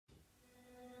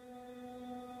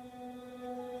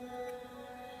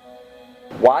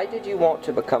Why did you want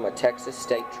to become a Texas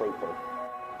State Trooper?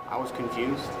 I was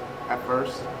confused at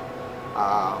first.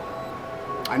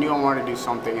 I knew I wanted to do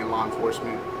something in law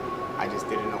enforcement. I just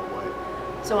didn't know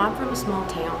what. So I'm from a small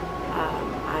town.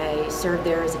 I served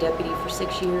there as a deputy for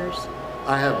 6 years.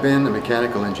 I have been a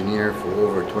mechanical engineer for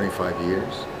over 25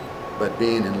 years, but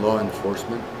being in law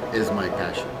enforcement is my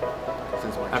passion.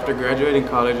 After graduating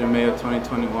college in May of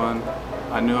 2021,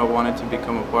 I knew I wanted to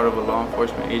become a part of a law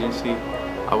enforcement agency.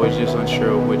 I was just unsure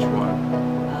of which one.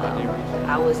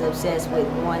 I was obsessed with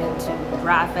wanting to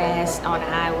drive fast on the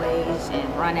highways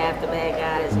and run after bad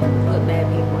guys and put bad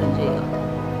people in jail.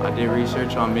 I did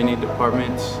research on many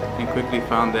departments and quickly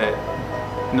found that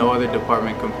no other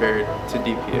department compared to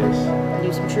DPS. I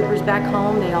knew some troopers back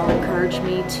home. They all encouraged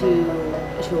me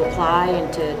to apply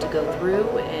and to go through.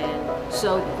 And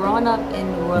so growing up in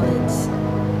New Orleans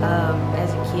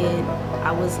as a kid,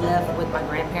 I was left with my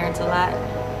grandparents a lot.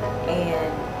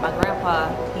 And my grandpa,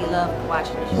 he loved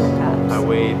watching the show Cops. I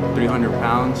weighed 300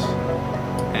 pounds,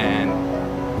 and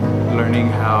learning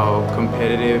how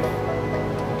competitive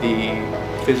the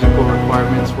physical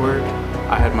requirements were,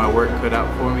 I had my work cut out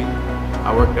for me.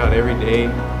 I worked out every day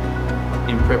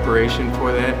in preparation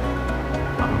for that.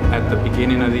 At the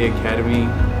beginning of the academy,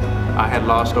 I had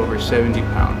lost over 70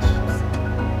 pounds.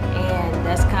 And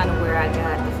that's kind of where I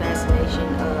got the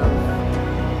fascination of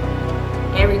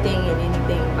everything and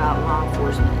anything about law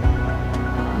enforcement.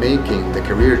 Making the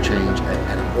career change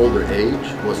at an older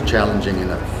age was challenging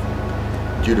enough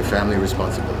due to family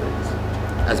responsibilities.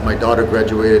 As my daughter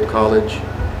graduated college,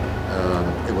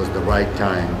 it was the right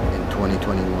time in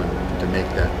 2021 to make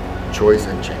that choice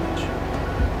and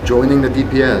change. Joining the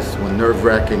DPS was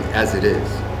nerve-wracking as it is.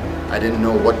 I didn't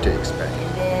know what to expect.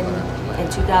 And then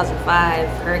in 2005,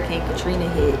 Hurricane Katrina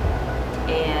hit,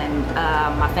 and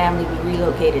my family, we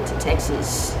relocated to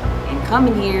Texas. And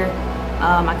coming here,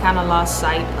 I kind of lost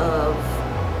sight of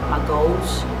my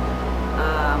goals,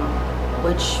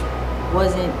 which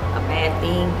wasn't a bad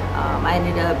thing. I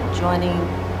ended up joining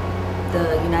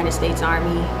the United States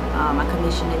Army. I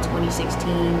commissioned in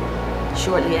 2016.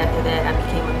 Shortly after that, I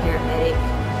became a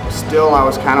paramedic. Still, I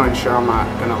was kind of unsure, I'm not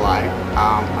gonna lie,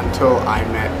 until I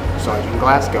met Sergeant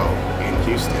Glasgow in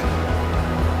Houston.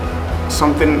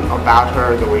 Something about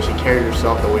her, the way she carried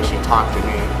herself, the way she talked to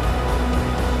me,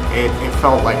 it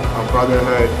felt like a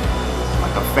brotherhood,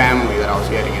 like a family that I was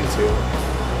getting into.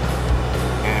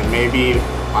 And maybe,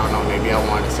 I don't know, maybe I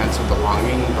wanted a sense of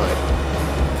belonging, but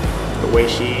the way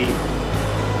she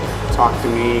talked to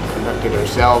me, conducted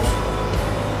herself,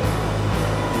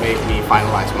 made me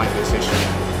finalize my decision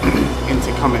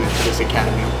into coming into this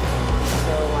academy.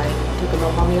 So I took them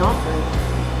up on the offer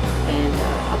and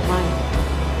applied.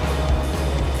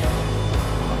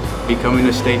 Becoming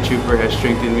a state trooper has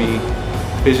strengthened me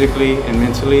physically and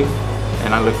mentally,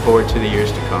 and I look forward to the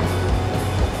years to come.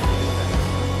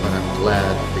 But I'm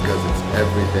glad because it's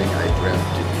everything I dreamt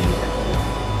to be.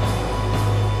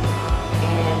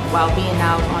 And while being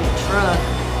out on the truck,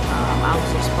 I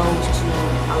was exposed to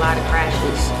a lot of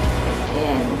crashes.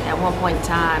 And at one point in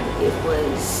time, it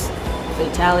was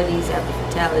fatalities after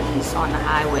fatalities on the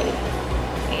highway.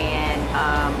 And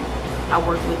I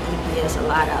worked with DPS a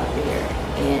lot out there.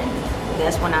 And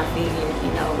that's when I figured,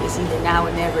 you know, it's either now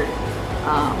or never.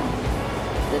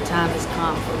 The time has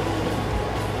come for me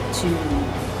to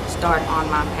start on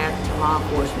my path to law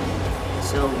enforcement.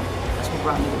 So that's what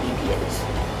brought me to DPS.